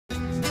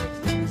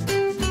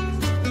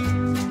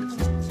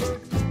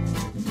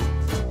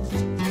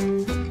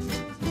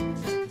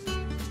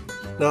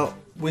Now,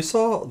 we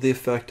saw the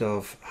effect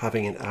of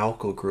having an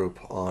alkyl group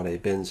on a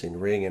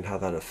benzene ring and how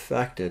that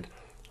affected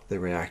the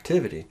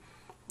reactivity.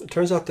 It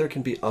turns out there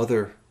can be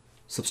other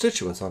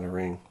substituents on a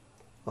ring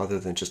other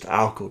than just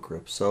alkyl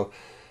groups. So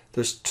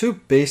there's two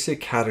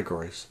basic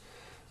categories.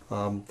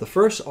 The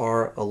first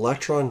are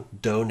electron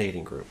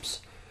donating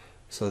groups.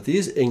 So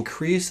these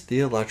increase the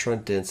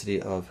electron density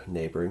of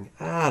neighboring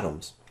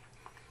atoms.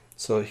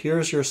 So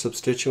here's your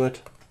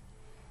substituent,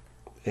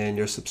 and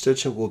your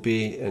substituent will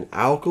be an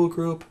alkyl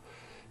group.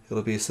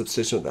 It'll be a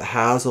substituent that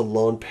has a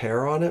lone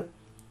pair on it,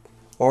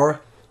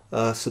 or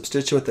a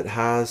substituent that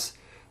has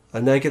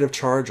a negative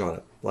charge on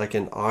it, like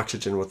an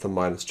oxygen with a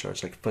minus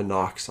charge, like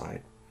phenoxide.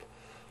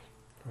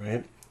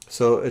 Right?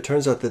 So it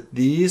turns out that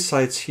these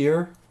sites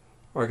here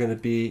are going to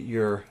be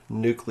your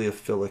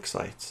nucleophilic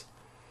sites.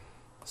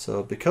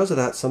 So because of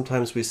that,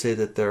 sometimes we say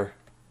that they're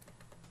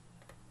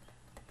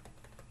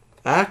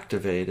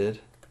activated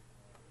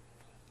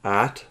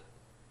at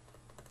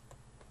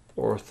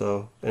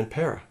ortho and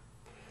para.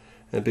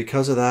 And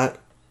because of that,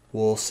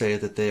 we'll say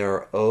that they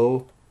are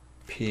OP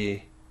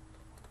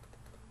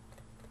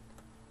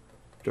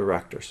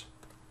directors.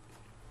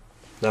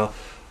 Now,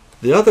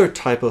 the other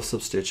type of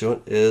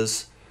substituent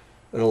is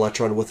an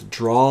electron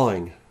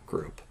withdrawing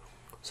group.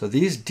 So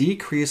these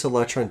decrease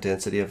electron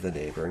density of the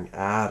neighboring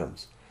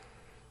atoms.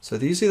 So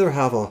these either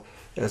have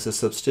as a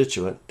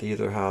substituent, they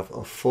either have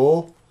a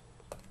full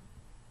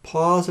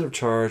positive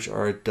charge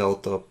or a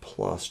delta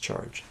plus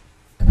charge.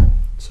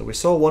 So we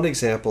saw one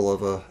example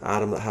of an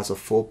atom that has a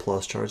full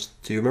plus charge.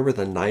 Do you remember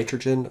the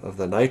nitrogen of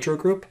the nitro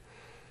group?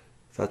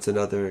 That's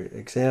another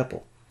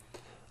example.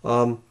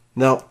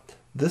 Now,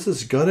 this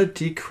is going to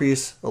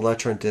decrease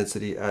electron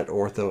density at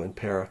ortho and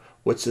para,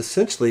 which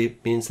essentially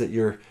means that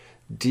you're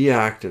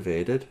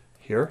deactivated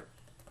here.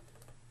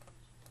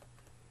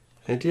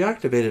 And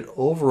deactivated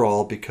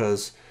overall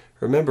because,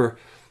 remember,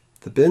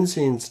 the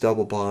benzene's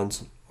double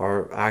bonds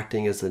are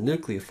acting as the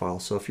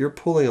nucleophile. So if you're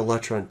pulling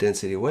electron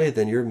density away,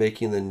 then you're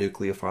making the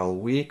nucleophile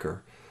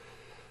weaker.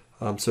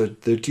 So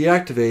they're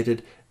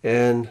deactivated,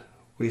 and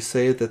we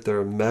say that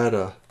they're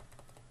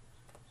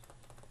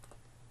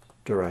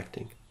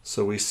meta-directing.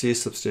 So we see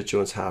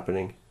substituents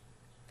happening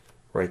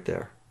right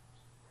there,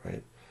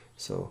 right?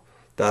 So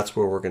that's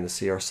where we're going to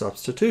see our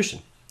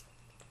substitution.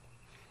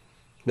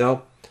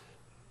 Now,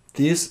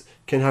 these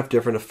can have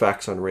different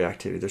effects on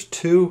reactivity. There's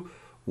two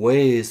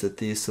ways that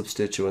these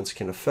substituents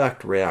can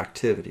affect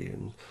reactivity.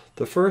 And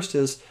the first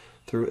is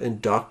through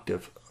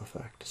inductive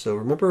effect. So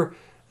remember,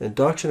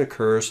 induction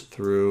occurs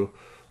through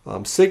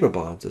sigma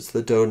bonds. It's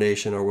the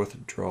donation or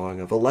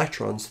withdrawing of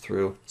electrons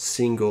through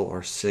single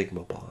or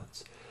sigma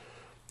bonds.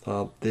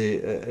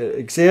 The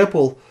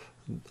example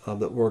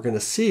that we're going to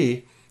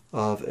see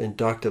of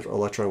inductive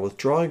electron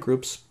withdrawing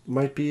groups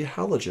might be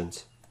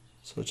halogens.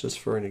 So just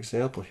for an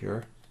example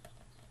here,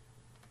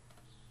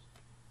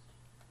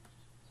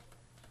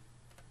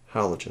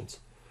 halogens.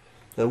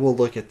 And we'll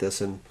look at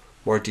this in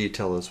more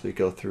detail as we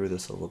go through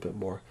this a little bit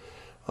more.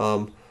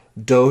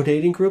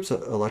 Donating groups,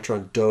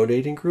 electron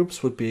donating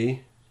groups would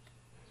be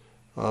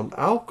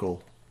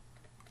alkyl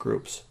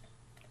groups,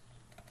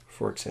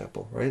 for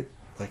example, right?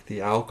 Like the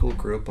alkyl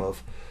group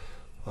of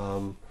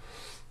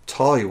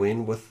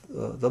toluene with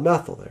the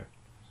methyl there.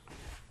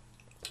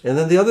 And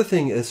then the other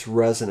thing is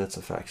resonance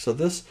effect. So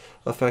this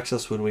affects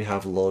us when we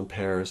have lone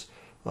pairs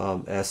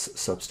as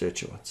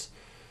substituents.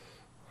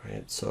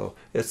 Right? So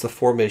it's the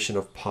formation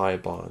of pi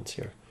bonds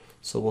here.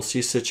 So we'll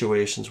see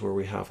situations where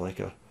we have like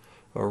a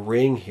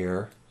ring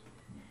here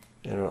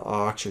and an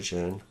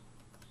oxygen,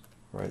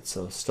 right?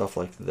 So stuff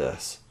like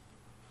this,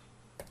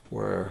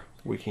 where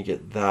we can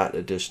get that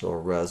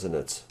additional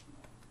resonance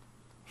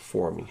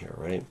forming here,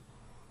 right?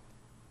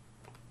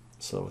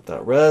 So with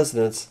that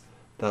resonance,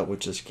 that would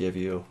just give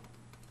you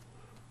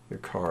your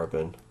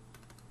carbon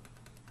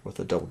with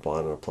a double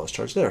bond and a plus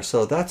charge there.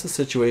 So that's a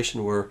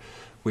situation where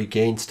we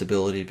gain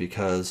stability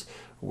because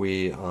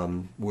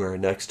we're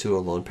next to a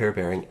lone pair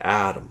bearing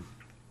atom.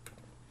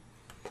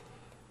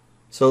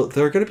 So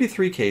there are going to be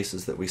three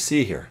cases that we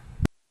see here.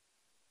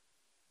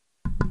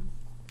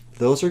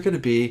 Those are going to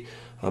be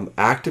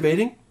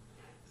activating,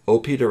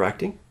 OP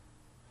directing,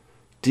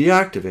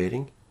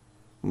 deactivating,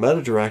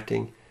 meta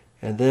directing,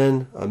 and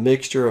then a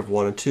mixture of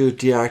 1 and 2,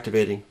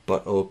 deactivating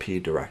but OP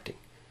directing.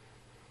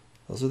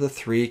 Those are the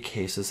three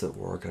cases that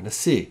we're going to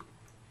see.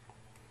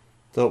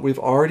 So we've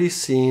already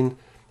seen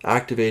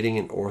activating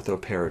and ortho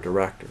para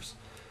directors.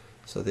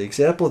 So the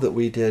example that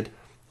we did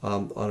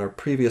on our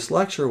previous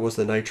lecture was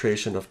the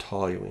nitration of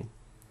toluene.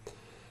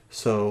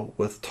 So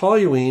with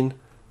toluene,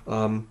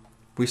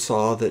 we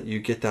saw that you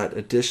get that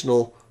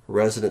additional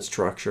resonance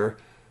structure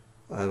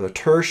of a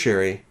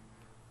tertiary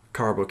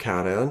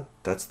carbocation.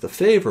 That's the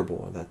favorable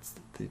one. That's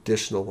the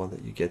additional one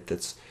that you get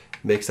that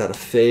makes that a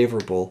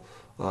favorable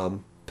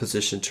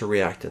position to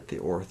react at the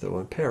ortho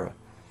and para.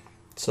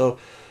 So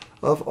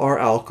of our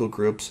alkyl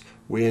groups,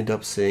 we end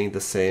up seeing the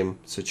same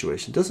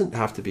situation. It doesn't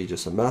have to be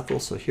just a methyl.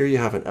 So here you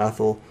have an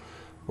ethyl.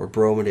 We're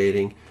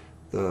brominating.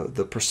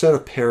 The percent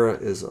of para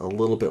is a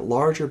little bit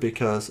larger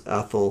because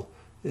ethyl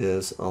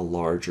is a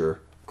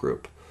larger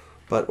group.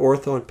 but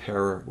ortho and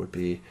para would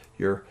be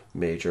your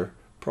major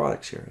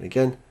products here. And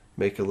again,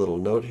 make a little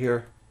note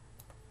here.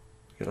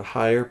 Get a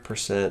higher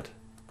percent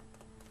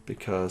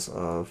because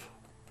of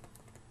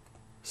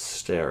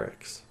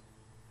sterics.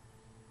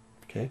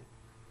 Okay.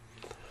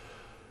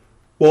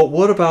 Well,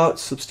 what about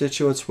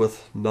substituents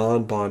with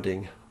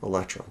non-bonding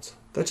electrons?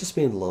 That just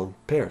means lone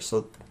pairs.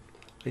 So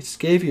I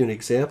just gave you an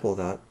example of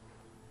that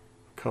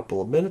a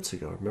couple of minutes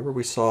ago. Remember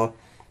we saw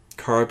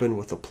carbon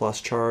with a plus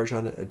charge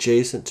on it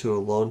adjacent to a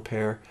lone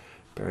pair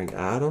bearing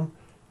atom,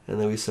 and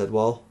then we said,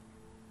 well,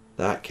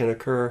 that can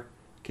occur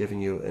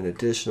giving you an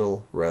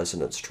additional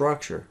resonance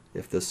structure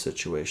if this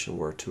situation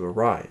were to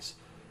arise.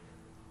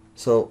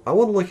 So I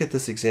want to look at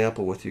this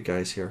example with you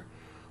guys here.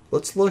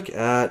 Let's look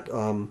at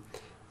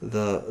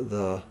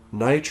the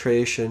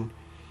nitration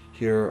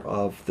here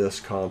of this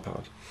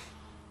compound.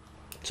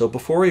 So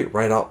before we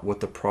write out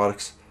what the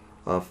products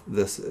of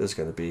this is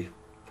going to be,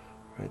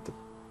 right, the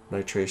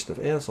nitration of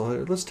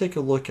anisole, let's take a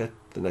look at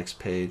the next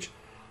page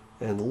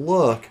and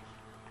look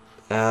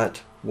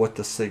at what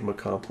the sigma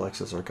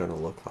complexes are going to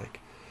look like.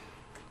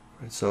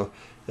 Right, so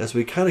as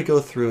we kind of go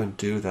through and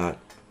do that,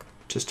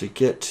 just to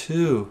get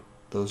to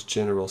those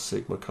general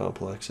sigma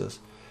complexes,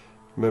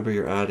 remember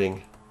you're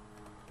adding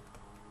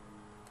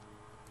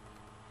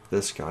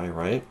this guy,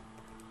 right?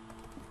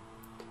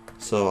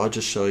 So I'll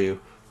just show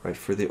you, right,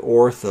 for the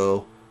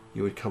ortho,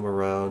 you would come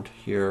around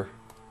here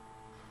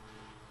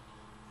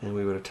and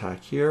we would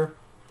attack here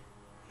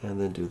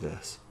and then do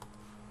this.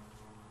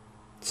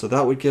 So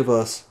that would give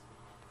us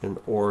an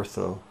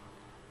ortho,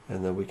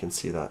 and then we can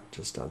see that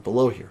just down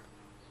below here.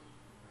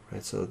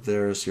 Right, so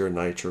there's your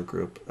nitro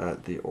group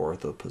at the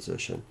ortho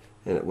position,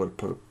 and it would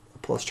put a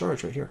plus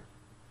charge right here.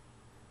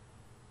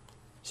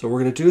 So we're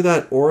going to do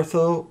that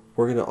ortho.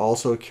 We're going to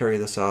also carry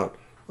this out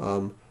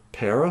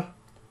para,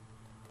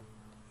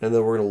 and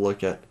then we're going to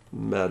look at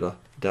meta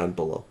down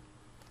below.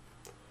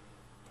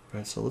 All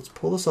right, so let's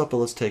pull this up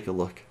and let's take a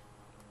look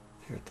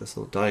here at this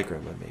little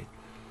diagram I made.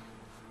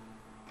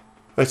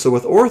 All right, so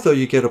with ortho,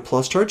 you get a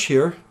plus charge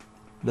here.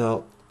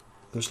 Now,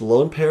 there's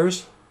lone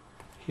pairs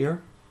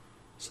here.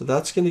 So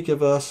that's going to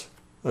give us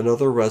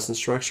another resonance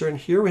structure. And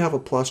here we have a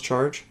plus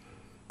charge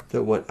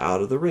that went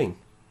out of the ring.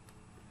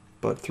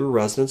 But through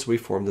resonance, we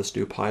form this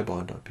new pi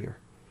bond up here.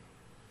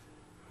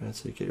 And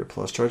so you get your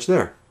plus charge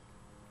there.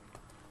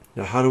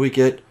 Now, how do we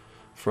get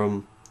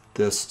from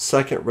this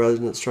second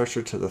resonance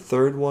structure to the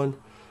third one?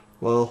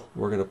 Well,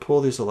 we're going to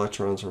pull these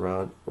electrons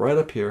around right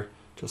up here,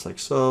 just like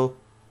so,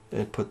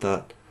 and put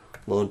that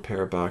lone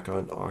pair back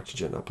on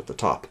oxygen up at the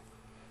top.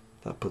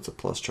 That puts a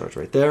plus charge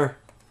right there.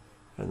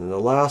 And then the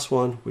last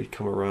one, we'd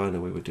come around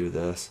and we would do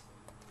this,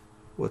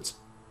 what's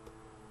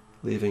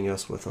leaving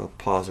us with a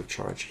positive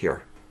charge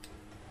here.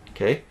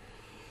 Okay,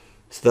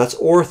 so that's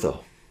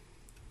ortho.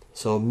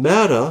 So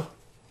meta,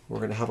 we're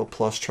going to have a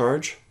plus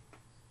charge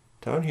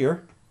down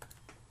here.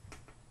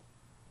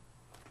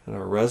 And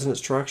our resonance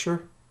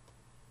structure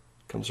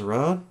comes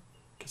around,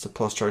 gets a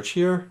plus charge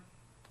here,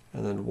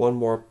 and then one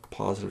more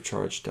positive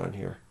charge down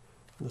here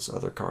on this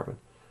other carbon.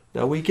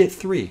 Now we get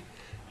 3.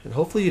 And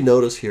hopefully you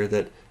notice here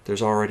that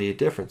there's already a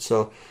difference.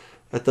 So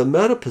at the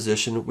meta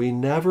position, we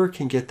never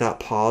can get that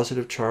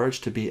positive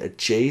charge to be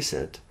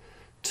adjacent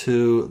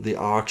to the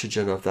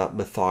oxygen of that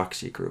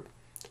methoxy group.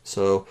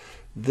 So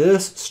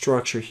this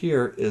structure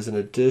here is an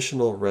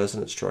additional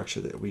resonance structure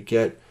that we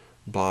get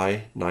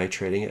by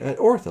nitrating at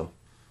ortho.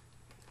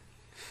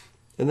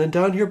 And then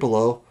down here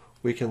below,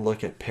 we can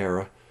look at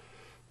para.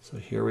 So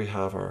here we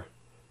have our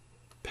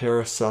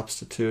para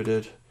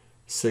substituted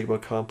sigma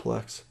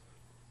complex.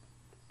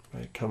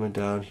 Right, coming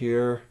down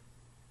here,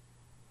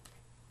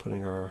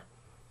 putting our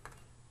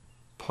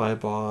pi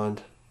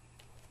bond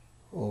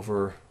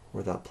over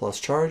where that plus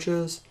charge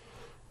is.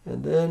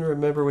 And then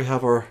remember we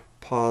have our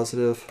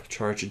positive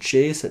charge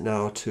adjacent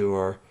now to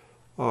our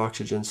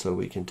oxygen, so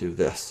we can do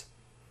this.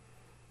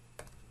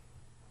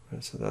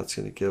 Right, so that's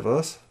going to give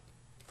us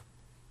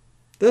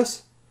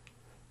this.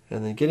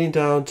 And then getting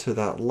down to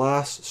that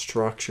last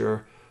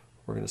structure,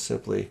 we're going to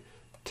simply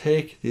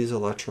take these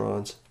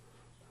electrons,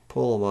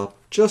 pull them up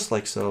just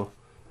like so,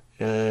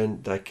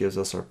 and that gives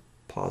us our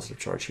positive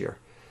charge here.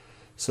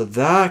 So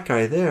that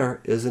guy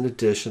there is an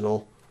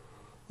additional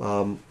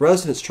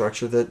resonance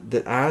structure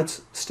that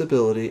adds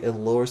stability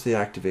and lowers the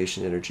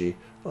activation energy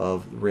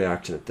of the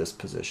reaction at this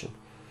position.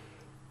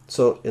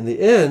 So in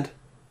the end,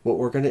 what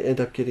we're going to end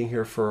up getting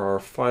here for our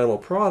final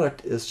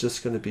product is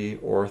just going to be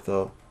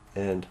ortho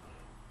and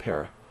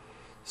para.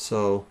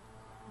 So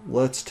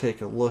let's take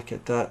a look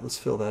at that. Let's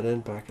fill that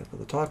in back up at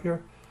the top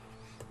here.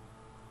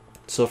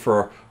 So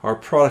for our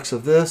products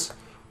of this,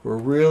 we're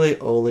really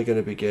only going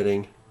to be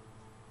getting,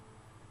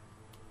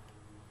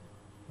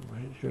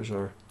 right, here's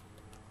our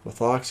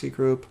methoxy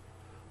group.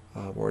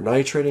 We're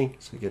nitrating,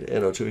 so we get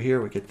NO2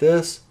 here, we get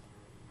this,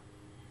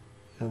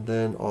 and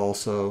then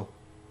also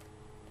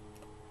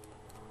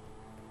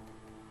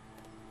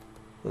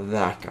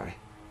that guy.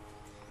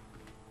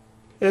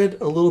 And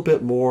a little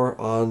bit more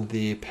on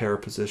the pair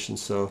position,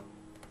 so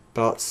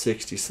about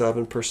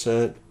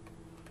 67%,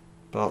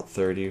 about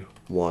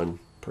 31%.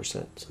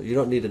 So you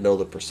don't need to know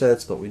the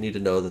percents, but we need to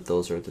know that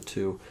those are the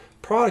two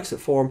products that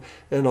form,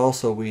 and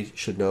also we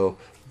should know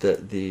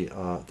that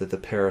the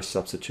para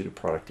substituted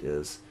product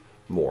is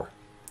more.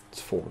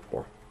 It's formed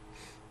more.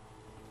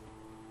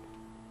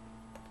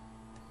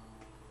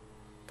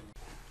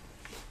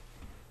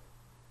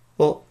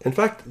 Well, in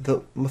fact,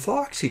 the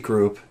methoxy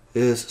group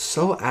is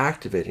so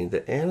activating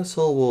that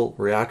anisole will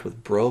react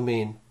with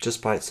bromine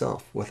just by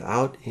itself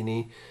without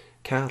any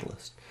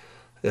catalyst.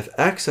 If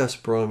excess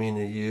bromine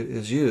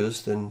is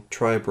used, then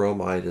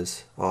tribromide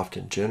is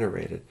often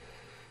generated.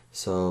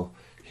 So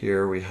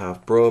here we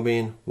have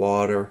bromine,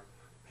 water,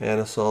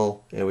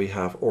 anisole, and we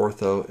have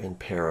ortho and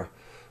para,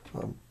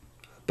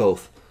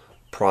 both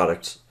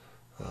products,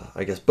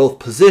 both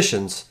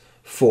positions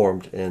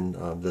formed in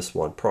this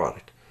one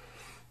product.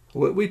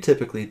 What we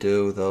typically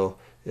do, though,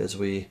 is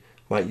we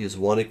might use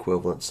one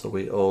equivalent, so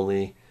we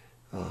only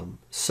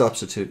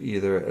substitute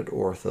either at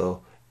ortho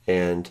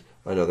and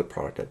another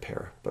product at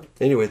para. But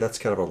anyway, that's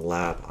kind of a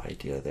lab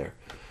idea there.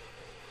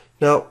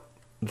 Now,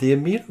 the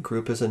amino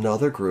group is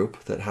another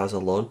group that has a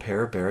lone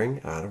pair bearing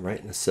atom, right,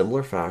 in a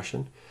similar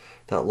fashion.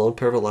 That lone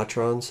pair of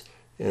electrons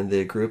in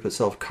the group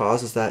itself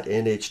causes that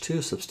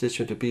NH2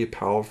 substituent to be a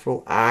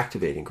powerful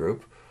activating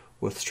group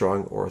with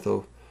strong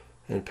ortho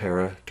and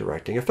para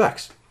directing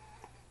effects.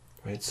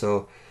 Right,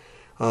 so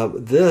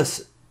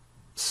this,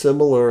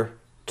 similar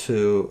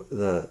to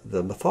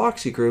the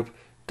methoxy group,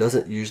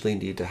 doesn't usually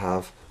need to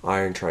have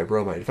iron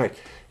tribromide. In fact,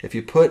 if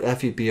you put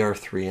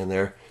FeBr3 in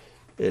there,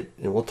 and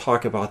we'll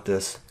talk about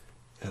this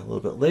a little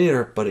bit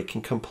later, but it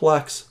can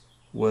complex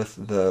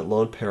with the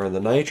lone pair and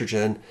the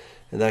nitrogen,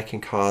 and that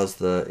can cause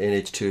the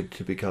NH2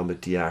 to become a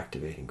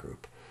deactivating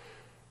group.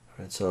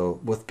 Right, so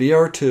with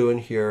Br2 in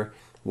here,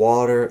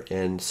 water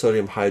and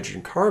sodium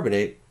hydrogen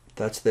carbonate,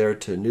 that's there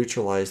to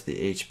neutralize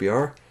the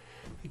HBr.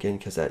 Again,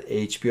 because that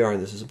HBr,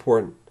 and this is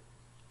important,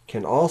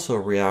 can also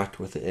react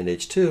with the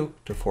NH2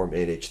 to form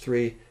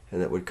NH3,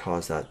 and that would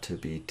cause that to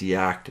be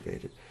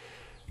deactivated.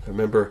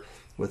 Remember,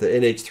 with the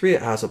NH3,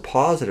 it has a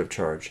positive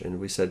charge, and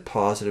we said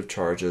positive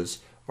charges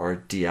are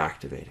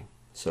deactivating.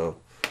 So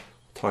we'll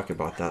talk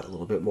about that a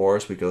little bit more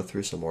as we go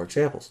through some more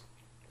examples.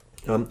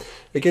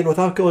 Again,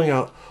 without going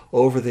out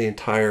over the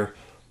entire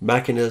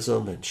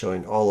mechanism and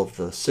showing all of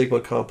the sigma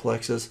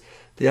complexes,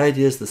 the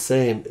idea is the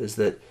same, is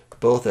that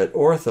both at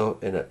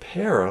ortho and at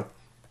para,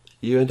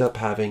 you end up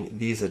having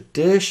these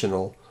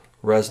additional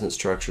resonance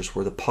structures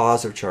where the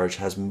positive charge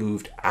has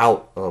moved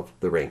out of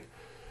the ring.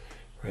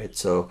 Right?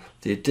 So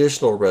the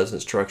additional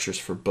resonance structures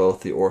for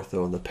both the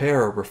ortho and the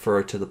para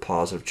refer to the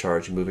positive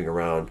charge moving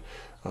around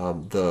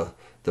the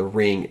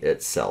ring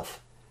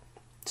itself.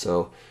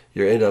 So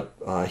you end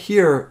up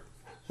here,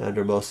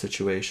 under most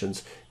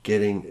situations,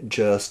 getting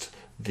just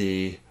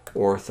the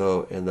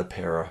ortho and the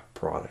para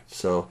product.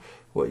 So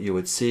what you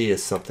would see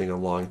is something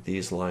along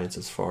these lines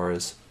as far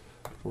as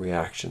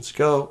reactions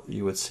go.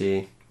 You would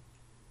see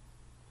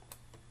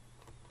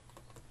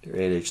your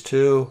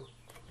NH2,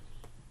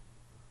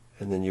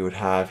 and then you would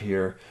have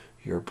here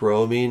your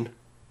bromine,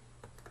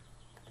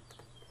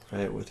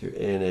 right, with your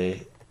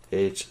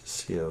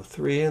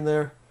NaHCO3 in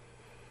there,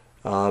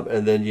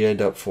 and then you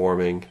end up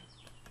forming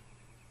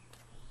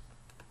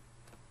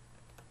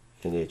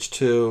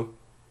NH2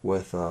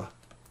 with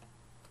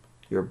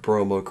your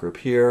bromo group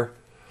here,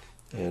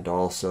 and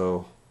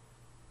also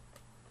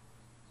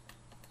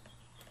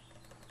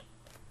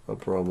a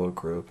bromo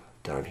group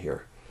down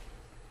here.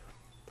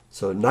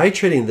 So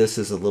nitrating this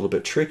is a little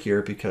bit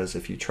trickier, because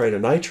if you try to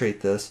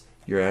nitrate this,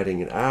 you're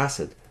adding an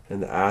acid,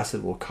 and the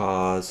acid will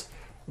cause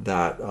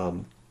that,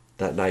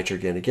 that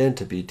nitrogen again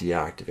to be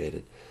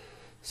deactivated.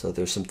 So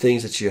there's some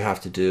things that you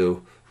have to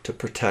do to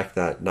protect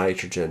that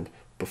nitrogen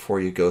before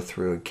you go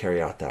through and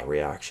carry out that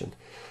reaction.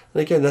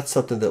 And again, that's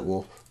something that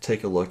we'll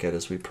take a look at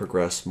as we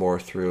progress more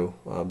through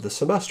the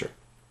semester.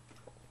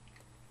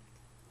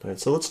 All right,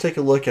 so let's take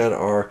a look at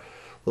our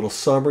little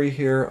summary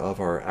here of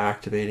our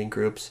activating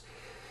groups.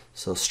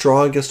 So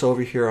strongest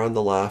over here on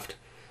the left.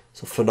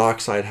 So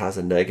phenoxide has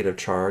a negative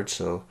charge,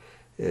 so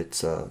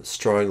it's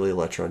strongly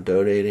electron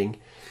donating.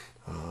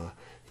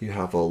 You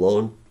have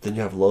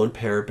lone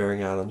pair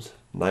bearing atoms,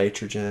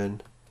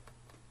 nitrogen,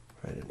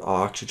 right, and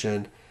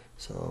oxygen.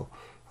 So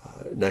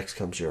next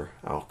comes your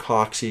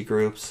alkoxy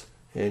groups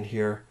in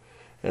here,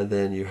 and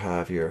then you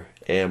have your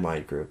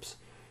amide groups.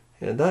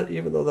 And that,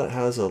 even though that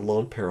has a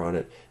lone pair on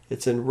it,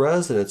 it's in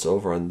resonance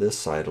over on this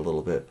side a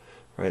little bit,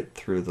 right,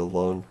 through the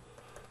lone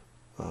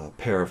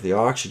pair of the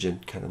oxygen,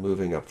 kind of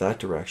moving up that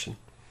direction.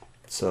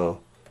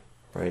 So,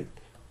 right,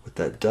 what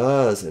that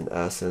does in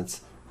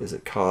essence is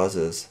it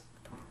causes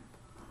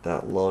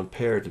that lone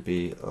pair to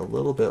be a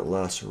little bit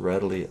less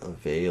readily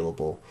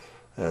available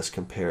as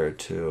compared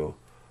to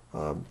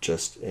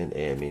just an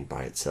amine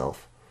by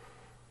itself.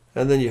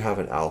 And then you have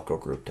an alkyl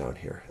group down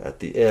here at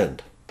the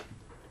end.